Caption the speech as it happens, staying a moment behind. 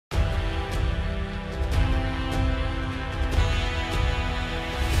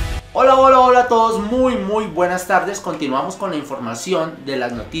Hola, hola, hola a todos, muy buenas tardes. Continuamos con la información de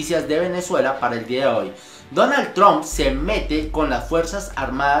las noticias de Venezuela para el día de hoy. Donald Trump se mete con las Fuerzas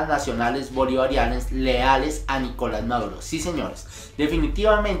Armadas Nacionales Bolivarianas leales a Nicolás Maduro. Sí, señores,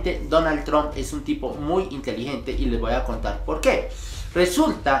 definitivamente Donald Trump es un tipo muy inteligente y les voy a contar por qué.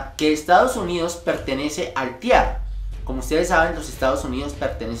 Resulta que Estados Unidos pertenece al TIAR. Como ustedes saben, los Estados Unidos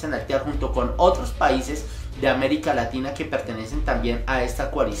pertenecen al TIAR junto con otros países de América Latina que pertenecen también a esta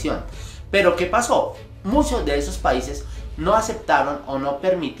coalición. Pero ¿qué pasó? Muchos de esos países no aceptaron o no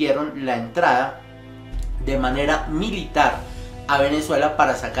permitieron la entrada de manera militar a Venezuela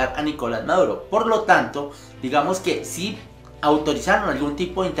para sacar a Nicolás Maduro. Por lo tanto, digamos que sí autorizaron algún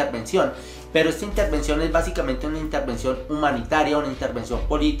tipo de intervención, pero esta intervención es básicamente una intervención humanitaria, una intervención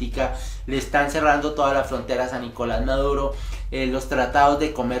política. Le están cerrando todas las fronteras a Nicolás Maduro, los tratados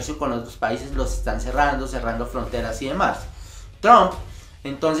de comercio con otros países los están cerrando fronteras y demás. Trump,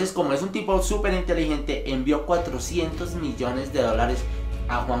 entonces, como es un tipo súper inteligente, envió 400 millones de dólares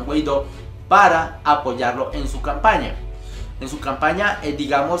a Juan Guaidó para apoyarlo en su campaña. En su campaña,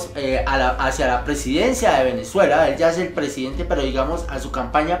 hacia la presidencia de Venezuela. Él ya es el presidente, pero digamos a su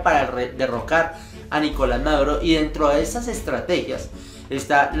campaña para derrocar a Nicolás Maduro. Y dentro de estas estrategias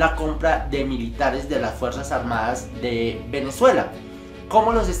está la compra de militares de las Fuerzas Armadas de Venezuela.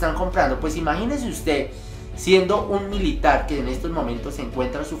 ¿Cómo los están comprando? Pues imagínese usted siendo un militar que en estos momentos se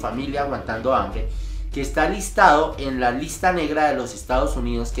encuentra su familia aguantando hambre, que está listado en la lista negra de los Estados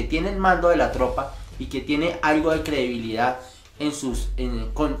Unidos, que tiene el mando de la tropa y que tiene algo de credibilidad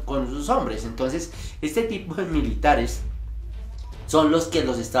con sus hombres. Entonces, este tipo de militares son los que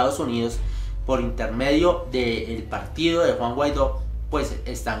los Estados Unidos, por intermedio del partido de Juan Guaidó, pues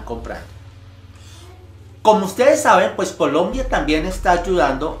están comprando. Como ustedes saben, pues Colombia también está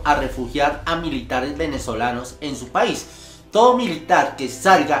ayudando a refugiar a militares venezolanos en su país. Todo militar que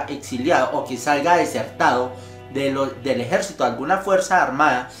salga exiliado o que salga desertado del ejército, alguna fuerza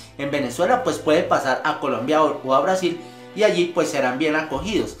armada en Venezuela, pues puede pasar a Colombia o a Brasil y allí pues serán bien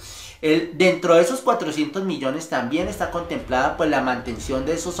acogidos. Dentro de esos 400 millones también está contemplada pues la mantención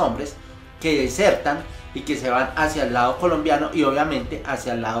de esos hombres que desertan y que se van hacia el lado colombiano y obviamente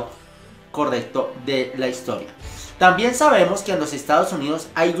hacia el lado correcto de la historia. También sabemos que en los Estados Unidos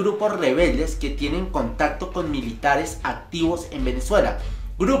hay grupos rebeldes que tienen contacto con militares activos en Venezuela.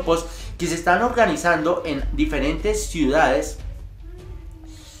 Grupos que se están organizando en diferentes ciudades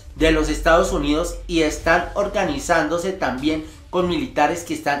de los Estados Unidos y están organizándose también con militares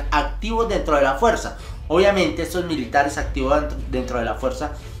que están activos dentro de la fuerza. Obviamente estos militares activos dentro de la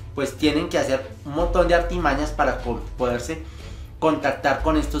fuerza pues tienen que hacer un montón de artimañas para poderse contactar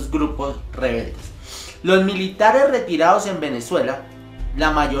con estos grupos rebeldes. Los militares retirados en Venezuela,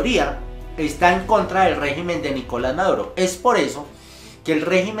 la mayoría está en contra del régimen de Nicolás Maduro. Es por eso que el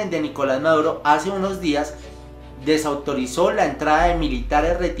régimen de Nicolás Maduro hace unos días desautorizó la entrada de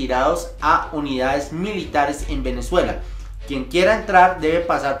militares retirados a unidades militares en Venezuela. Quien quiera entrar debe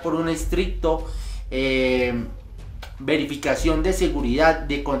pasar por un estricto verificación de seguridad,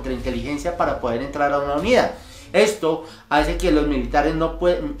 de contrainteligencia para poder entrar a una unidad. Esto hace que los militares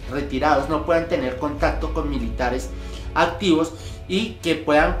retirados no puedan tener contacto con militares activos y que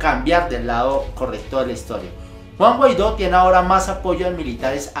puedan cambiar del lado correcto de la historia. Juan Guaidó tiene ahora más apoyo de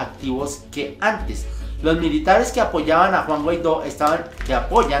militares activos que antes. Los militares que apoyaban a Juan Guaidó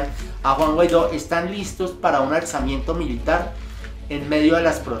apoyan a Juan Guaidó están listos para un alzamiento militar en medio de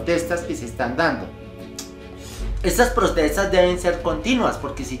las protestas que se están dando. Estas protestas deben ser continuas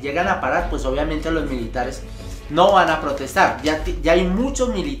porque si llegan a parar, pues obviamente los militares no van a protestar. Ya hay mucho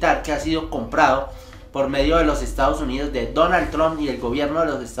militar que ha sido comprado por medio de los Estados Unidos, de Donald Trump y el gobierno de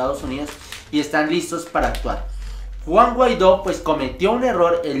los Estados Unidos, y están listos para actuar. Juan Guaidó pues cometió un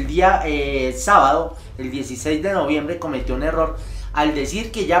error el día sábado, el 16 de noviembre, cometió un error al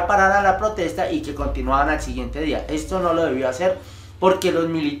decir que ya parara la protesta y que continuaban al siguiente día. Esto no lo debió hacer porque los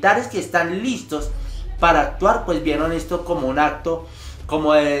militares que están listos para actuar pues vieron esto como un acto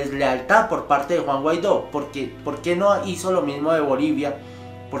como de deslealtad por parte de Juan Guaidó. Porque ¿por qué no hizo lo mismo de Bolivia?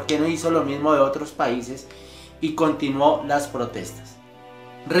 ¿Por qué no hizo lo mismo de otros países? Y continuó las protestas.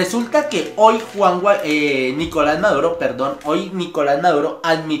 Resulta que hoy Nicolás Maduro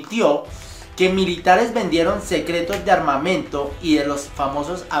admitió que militares vendieron secretos de armamento y de los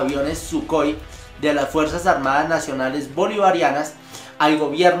famosos aviones Sukhoi de las Fuerzas Armadas Nacionales Bolivarianas al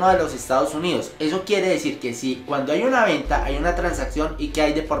gobierno de los Estados Unidos. Eso quiere decir que si cuando hay una venta, hay una transacción, ¿y qué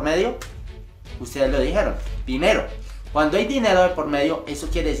hay de por medio? Ustedes lo dijeron, dinero. Cuando hay dinero de por medio, eso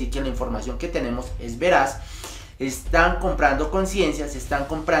quiere decir que la información que tenemos es veraz. Están comprando conciencias, están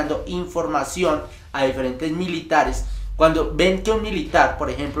comprando información a diferentes militares Cuando ven que un militar,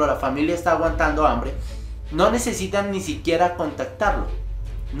 por ejemplo, la familia está aguantando hambre, no necesitan ni siquiera contactarlo.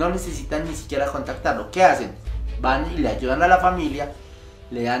 No necesitan ni siquiera contactarlo. ¿Qué hacen? Van y le ayudan a la familia,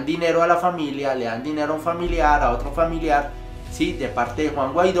 le dan dinero a la familia, le dan dinero a un familiar, a otro familiar, ¿sí? De parte de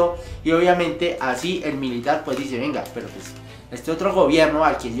Juan Guaidó, y obviamente así el militar pues dice, venga, pero pues este otro gobierno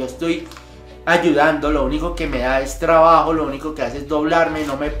al que yo estoy ayudando, lo único que me da es trabajo, lo único que hace es doblarme,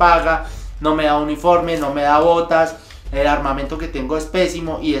 no me paga, no me da uniforme, no me da botas, el armamento que tengo es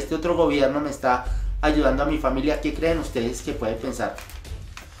pésimo, y este otro gobierno me está ayudando a mi familia. ¿Qué creen ustedes que puede pensar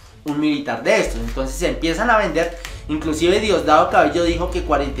un militar de estos? Entonces se empiezan a vender. Inclusive Diosdado Cabello dijo que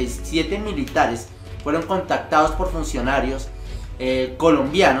 47 militares fueron contactados por funcionarios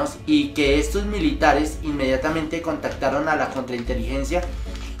colombianos, y que estos militares inmediatamente contactaron a la contrainteligencia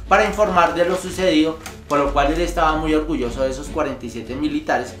para informar de lo sucedido, por lo cual él estaba muy orgulloso de esos 47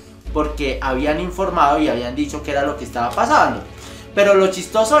 militares, porque habían informado y habían dicho que era lo que estaba pasando. Pero lo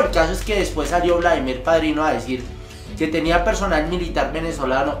chistoso del caso es que después salió Vladimir Padrino a decir que tenía personal militar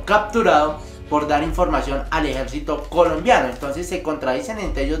venezolano capturado por dar información al ejército colombiano. Entonces se contradicen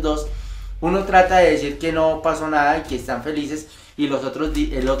entre ellos dos. Uno trata de decir que no pasó nada y que están felices, y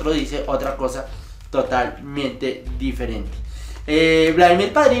el otro dice otra cosa totalmente diferente.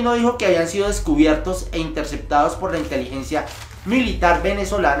 Vladimir Padrino dijo que habían sido descubiertos e interceptados por la inteligencia militar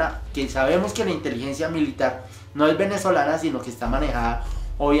venezolana, que sabemos que la inteligencia militar no es venezolana, sino que está manejada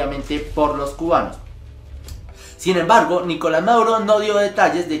obviamente por los cubanos. Sin embargo, Nicolás Maduro no dio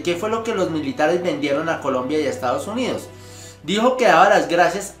detalles de qué fue lo que los militares vendieron a Colombia y a Estados Unidos. Dijo que daba las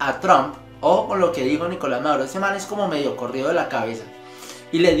gracias a Trump. Ojo con lo que dijo Nicolás Maduro, ese man es como medio corrido de la cabeza.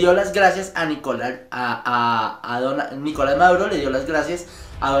 Y le dio las gracias a Nicolás Maduro le dio las gracias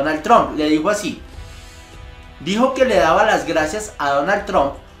a Donald Trump. Le dijo así: dijo que le daba las gracias a Donald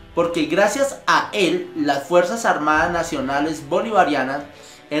Trump porque gracias a él las Fuerzas Armadas Nacionales Bolivarianas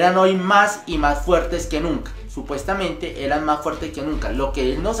eran hoy más y más fuertes que nunca. Supuestamente eran más fuertes que nunca. Lo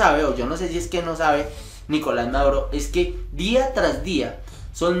que él no sabe, o yo no sé si es que no sabe Nicolás Maduro, es que día tras día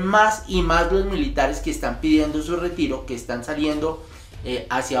son más y más los militares que están pidiendo su retiro, que están saliendo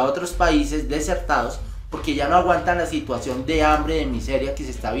hacia otros países desertados, porque ya no aguantan la situación de hambre, de miseria que se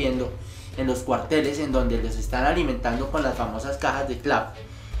está viendo en los cuarteles, en donde les están alimentando con las famosas cajas de clap,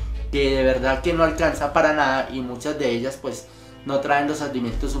 que de verdad que no alcanza para nada, y muchas de ellas pues no traen los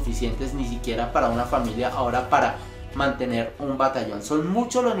alimentos suficientes ni siquiera para una familia, ahora para mantener un batallón. Son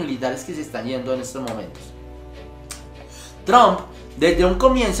muchos los militares que se están yendo en estos momentos. Trump desde un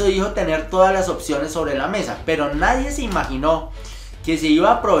comienzo dijo tener todas las opciones sobre la mesa, pero nadie se imaginó que se iba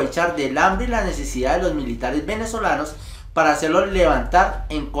a aprovechar del hambre y la necesidad de los militares venezolanos para hacerlos levantar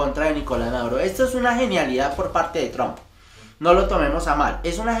en contra de Nicolás Maduro. Esto es una genialidad por parte de Trump, no lo tomemos a mal,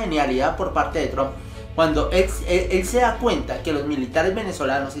 es una genialidad por parte de Trump. Cuando él se da cuenta que los militares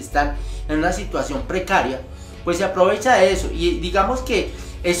venezolanos están en una situación precaria, pues se aprovecha de eso. Y digamos que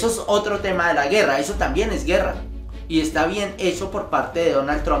eso es otro tema de la guerra, eso también es guerra. Y está bien hecho por parte de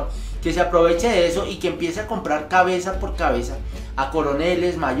Donald Trump, que se aproveche de eso y que empiece a comprar cabeza por cabeza a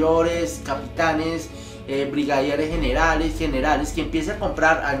coroneles, mayores, capitanes, brigadieres generales, que empiece a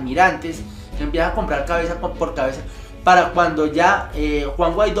comprar almirantes, que empiece a comprar cabeza por cabeza, para cuando ya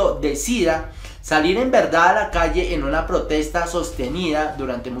Juan Guaidó decida salir en verdad a la calle en una protesta sostenida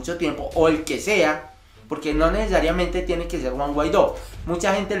durante mucho tiempo, o el que sea, porque no necesariamente tiene que ser Juan Guaidó.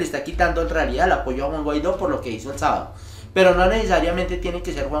 Mucha gente le está quitando en realidad el apoyo a Juan Guaidó por lo que hizo el sábado, pero no necesariamente tiene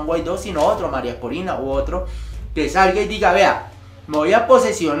que ser Juan Guaidó, sino otro, María Corina u otro, que salga y diga, vea, me voy a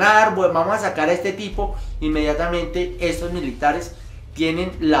posesionar, vamos a sacar a este tipo. Inmediatamente estos militares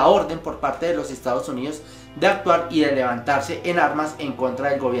tienen la orden por parte de los Estados Unidos de actuar y de levantarse en armas en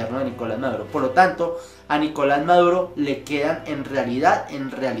contra del gobierno de Nicolás Maduro. Por lo tanto, a Nicolás Maduro le quedan en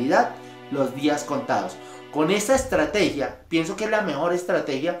realidad los días contados. Con esta estrategia, pienso que es la mejor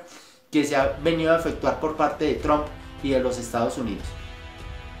estrategia que se ha venido a efectuar por parte de Trump y de los Estados Unidos.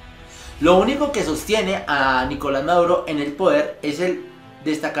 Lo único que sostiene a Nicolás Maduro en el poder es el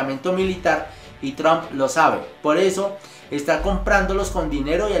destacamento militar, y Trump lo sabe. Por eso está comprándolos con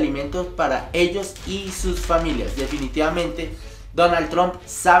dinero y alimentos para ellos y sus familias. Definitivamente Donald Trump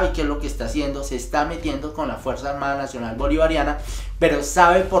sabe qué es lo que está haciendo, se está metiendo con la Fuerza Armada Nacional Bolivariana, pero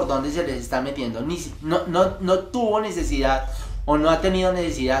sabe por dónde se les está metiendo. No tuvo necesidad, o no ha tenido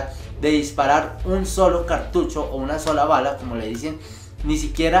necesidad de disparar un solo cartucho o una sola bala, como le dicen. Ni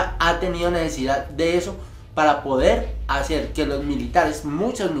siquiera ha tenido necesidad de eso para poder hacer que los militares,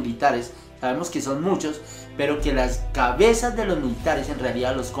 muchos militares, sabemos que son muchos, pero que las cabezas de los militares, en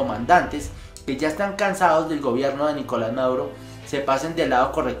realidad los comandantes, que ya están cansados del gobierno de Nicolás Maduro, se pasen del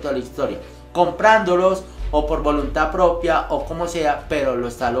lado correcto de la historia, comprándolos o por voluntad propia o como sea, pero lo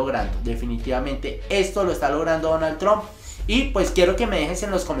está logrando. Definitivamente esto lo está logrando Donald Trump. Y pues quiero que me dejes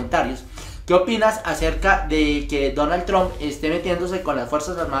en los comentarios ¿qué opinas acerca de que Donald Trump esté metiéndose con las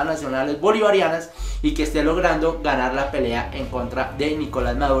Fuerzas Armadas Nacionales Bolivarianas y que esté logrando ganar la pelea en contra de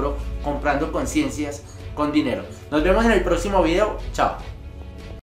Nicolás Maduro, comprando conciencias con dinero? Nos vemos en el próximo video. Chao.